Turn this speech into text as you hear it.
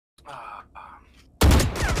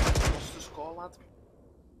colado.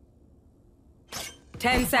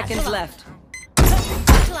 10 seconds left.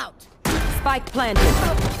 Out. Spike planted.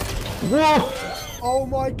 Whoa! Oh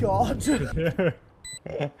my god! The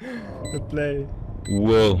play.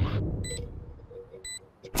 Whoa.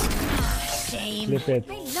 Shame. Flip it.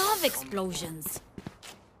 I love explosions.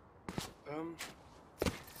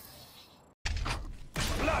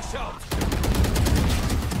 Flash out.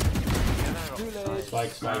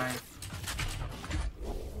 Spike, spike.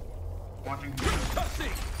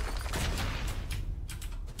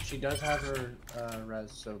 She does have her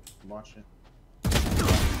res, so watch it.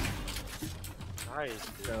 Nice,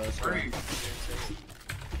 dude. So it's great.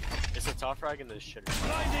 It's a top frag in this shit.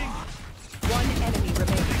 One enemy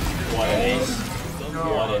remaining. What an ace.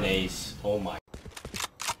 What an ace. Oh my.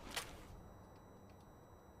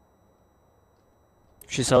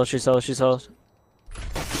 She's held, she's held, she's held.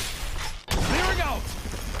 Clearing out.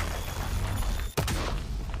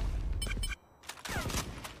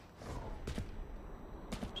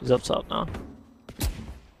 She's up top now.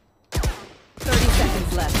 30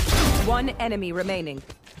 seconds left. One enemy remaining.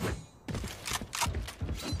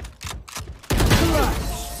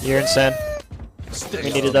 You're insane.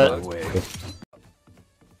 We needed that.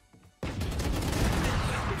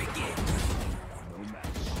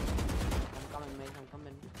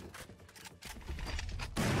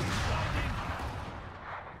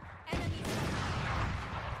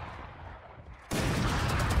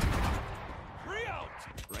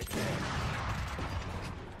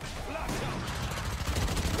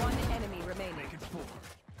 One enemy remaining.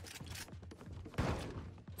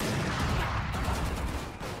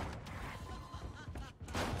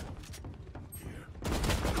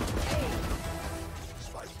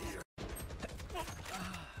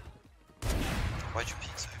 Why'd you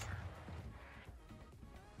peek, Cypher?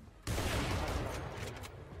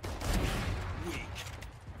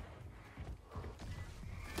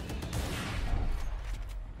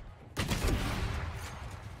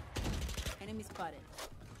 Enemy spotted.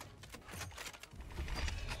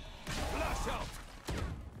 Flash out.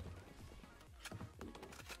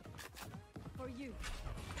 For you.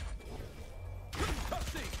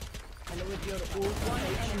 And with your ult, one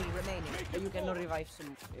enemy remaining. You cannot revive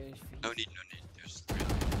some. No need, no need. There's three.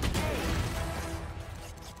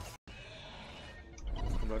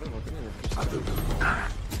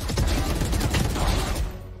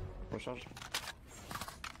 Recharge.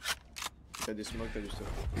 T'as des smokes, t'as du stuff.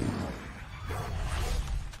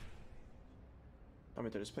 Ah mais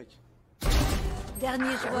t'as le spike.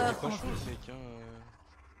 Dernier joueur en vie.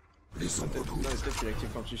 Non, le stuff il active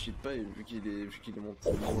quand tu cheats pas et vu qu'il est monté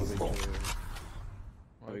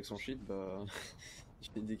avec son cheat, bah il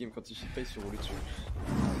fait des games quand il cheat pas, il se fait rouler dessus.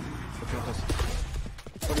 Ça fait un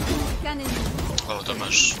Qu'un ennemi. Oh,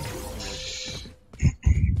 dommage.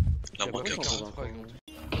 La moins qu'un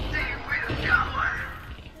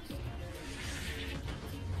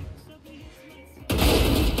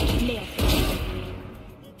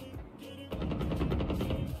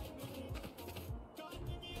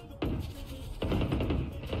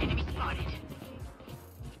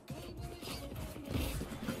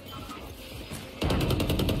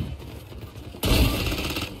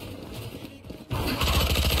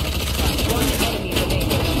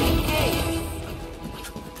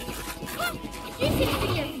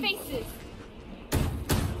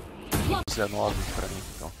Pra mim,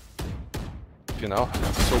 então. Final,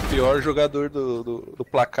 sou o pior jogador do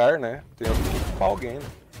placar, né? Tenho que culpar alguém, né?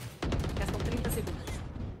 Restam 30 segundos.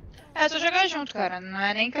 É só jogar junto, cara. Não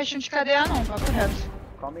é nem questão de KDA não, papo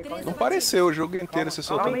reto. Não pareceu o jogo inteiro, você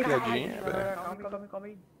soltou uma piadinha, velho. Calma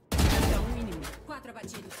aí. Até um mínimo. 4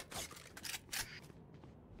 abatidos.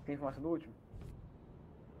 Tem informação do último?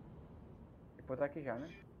 Depois tá aqui já, né?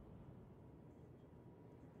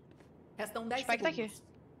 Restam 10 Spike tá segundos.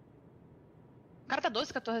 aqui. O cara tá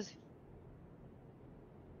 12, 14.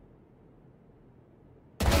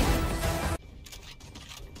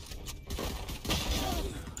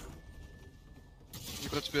 Il est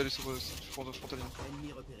prêt à tuer, allez, je compte à ligne.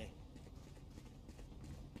 Ennemi repéré.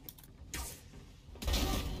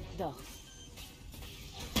 Dors.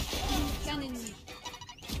 Qu'un ennemi.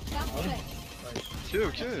 Parfait. Ok,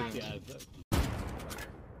 ok.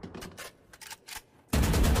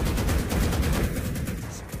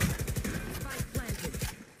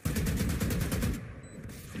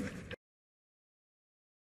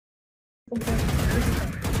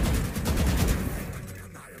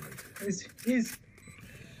 Easy.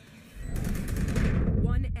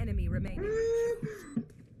 One enemy remaining.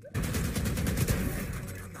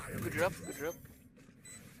 Good job, good job.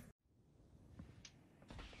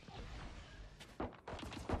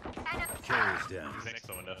 Carries down. He's next to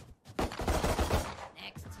the window.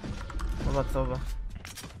 Over.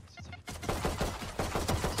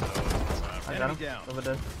 I got him. Over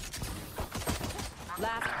there.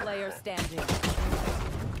 Last player standing.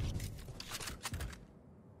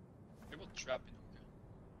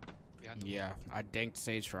 Yeah, I danked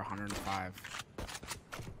Sage for 105.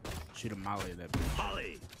 Shoot a molly that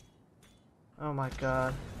bitch. Oh my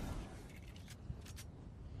god.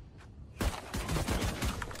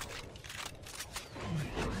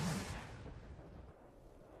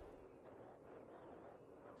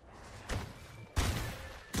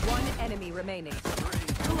 One enemy remaining.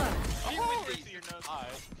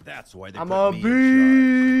 That's why they I'm a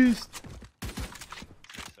beast!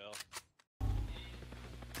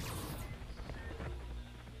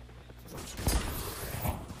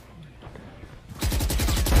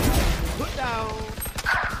 Put down.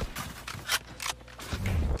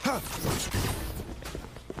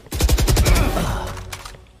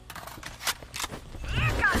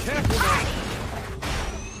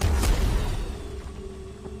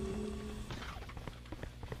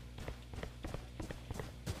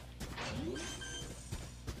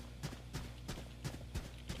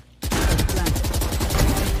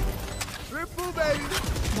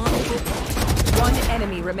 One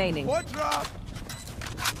enemy remaining. What drop?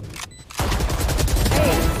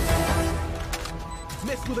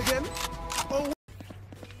 Missed with again. Oh.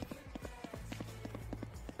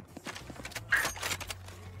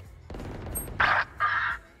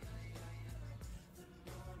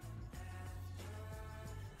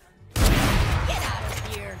 Get out of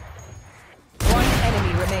here. One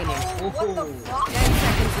enemy remaining. What the fuck? 10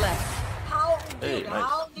 seconds left. Hey, nice.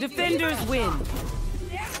 Defenders win.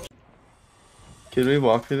 Can we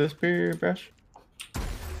walk through this brush?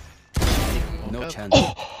 No chance.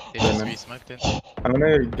 I'm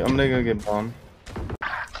gonna go get bomb.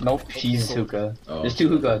 Nope, she's hookah. There's two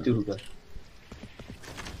hookah.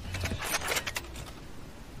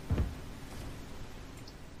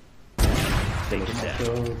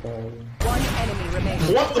 One enemy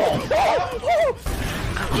remaining. What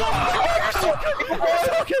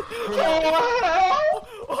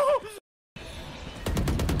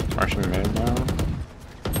Rushing mid now.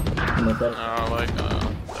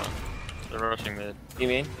 They're rushing mid. You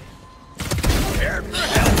mean?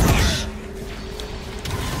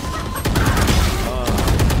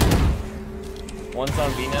 One's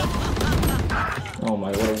on B now. Oh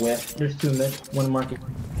my, what a whip. There's two mid, one market. One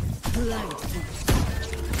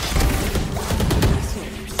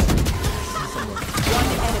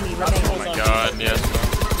enemy remaining. Oh my god, yes.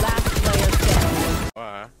 Last player standing.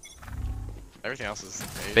 Wow. Everything else is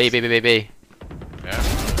B. Yeah.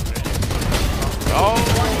 Oh!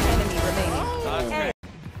 One enemy remaining.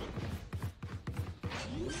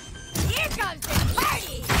 Here comes the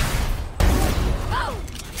party! Go!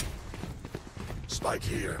 Spike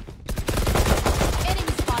here.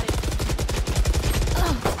 Enemy spotted.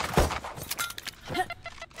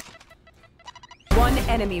 One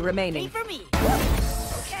enemy remaining. For me.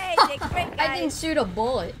 Okay, great, I didn't shoot a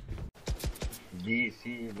bullet.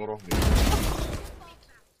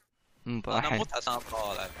 انا موت عشان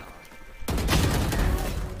طالع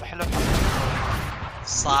حلو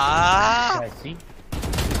صح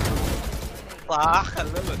صح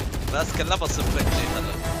خلبت بس كلها بصفر جديد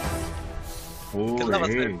هلا كلها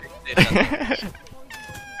بصفر جديد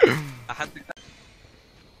احد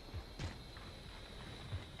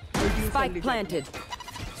Spike planted.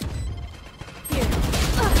 Here.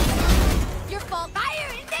 Your fault.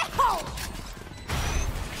 Fire in the hole.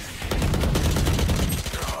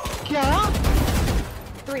 क्या?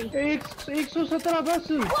 3. 117 बस.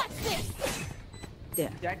 What's this?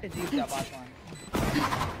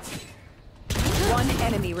 One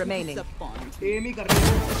enemy remaining. M ही कर रहे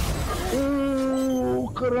हो. ओह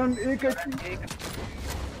करण एक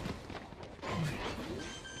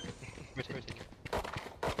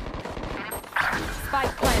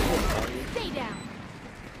Spike planted. Stay down.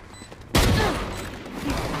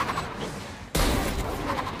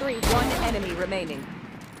 3. One enemy remaining.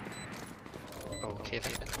 Okay.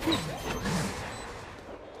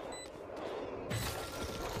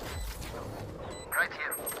 Right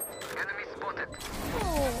here. Enemy spotted.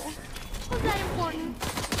 Oh, was that important?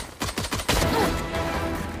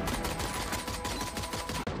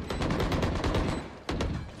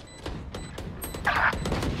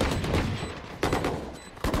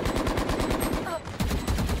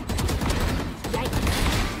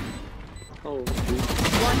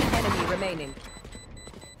 One enemy remaining.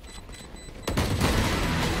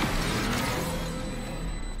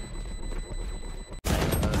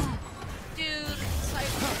 Dude, so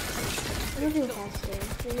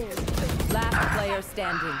Last player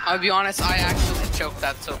standing. I'll be honest, I actually choked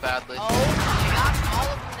that so badly. Oh, I got all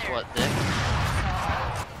of them there. What, Dick?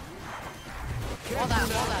 Hold on.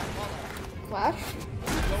 Flash?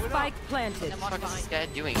 Spike planted. What the fuck is this guy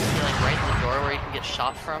doing? Is he like right in the door where he can get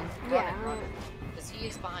shot from? Yeah. Because he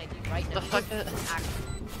is behind you right now. The fuck is...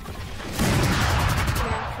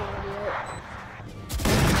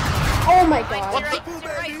 Oh my god. What right.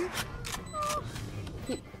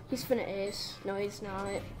 He's finna ace. No, he's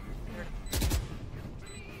not.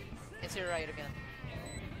 It's your right again.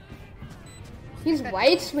 He's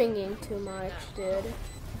white swinging too much, dude.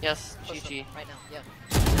 Yes, Push GG. him right now, yeah.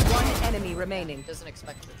 One enemy remaining. Doesn't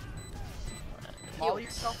expect it. Heal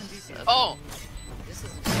yourself and defense. Oh! This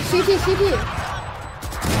is... CT.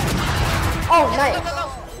 Oh, nice.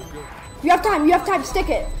 You have time, stick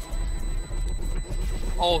it.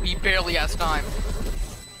 Oh, he barely has time.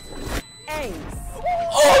 Ace.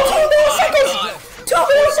 Oh, 2 more seconds! 2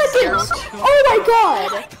 more seconds! Oh my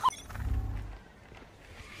god!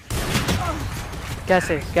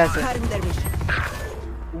 कैसे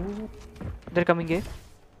they're coming here.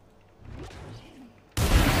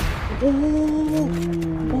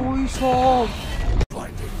 Oh, he saw.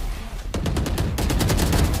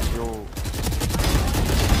 Yo.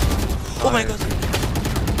 Oh mein Gott.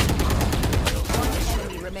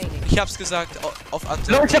 Remaining. Ich hab's gesagt, auf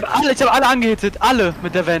Ante. No, ich hab alle angehittet, alle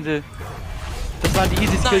mit der Wende. Das waren die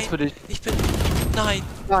easy Skills für dich. Ich bin... Nein.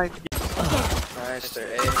 Nice,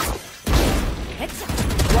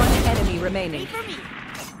 One enemy remaining.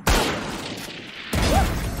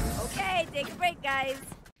 Okay, take a break, guys.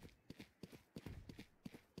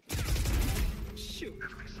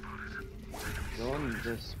 Don't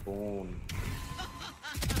just spawn.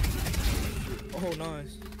 Oh,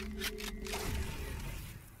 nice.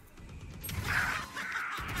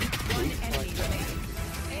 One enemy remaining.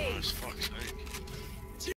 Oh, fuck's sake.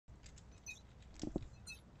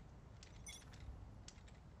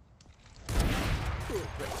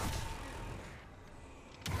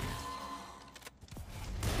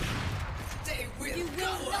 You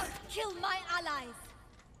will not kill my allies.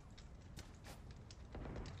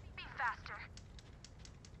 Be faster.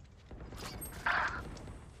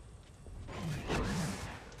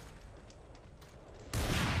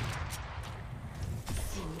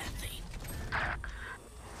 See nothing.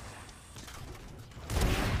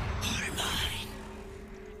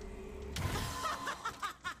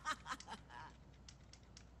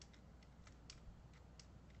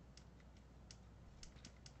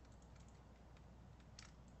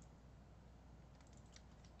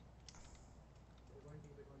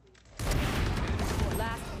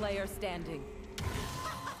 Last player standing.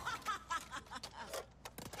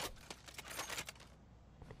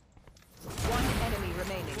 One enemy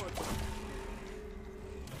remaining.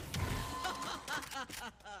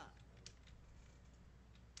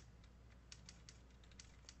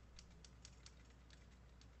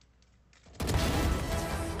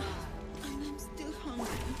 I'm still hungry.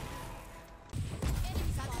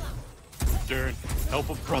 Darren, help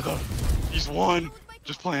a brother. He's one.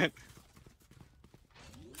 Just plant.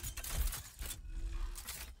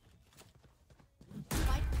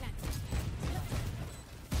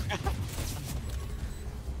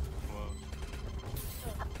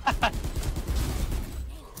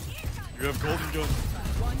 You have golden gun.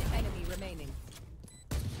 One enemy remaining.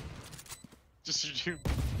 Just you.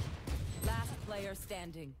 Last player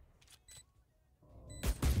standing.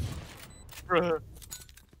 Bruh.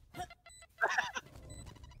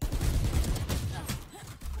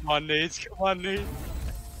 Come on, Nate. Come on, Nate.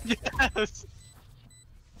 Yes.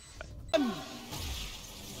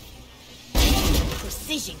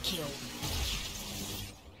 Precision kill.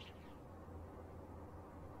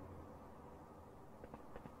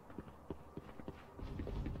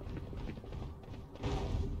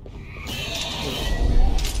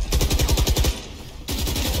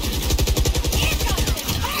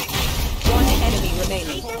 One enemy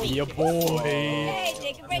remaining. Yeah, boy. Hey,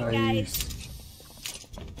 take a break, guys.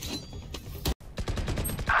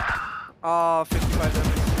 Ah, 55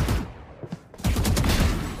 damage.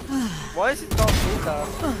 Why is it called Buka?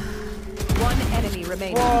 One enemy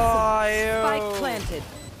remaining. Why? Spike planted.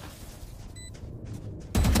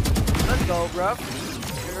 Let's go, bruv.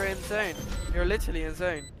 You're insane. You're literally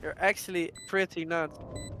insane. You're actually pretty nuts.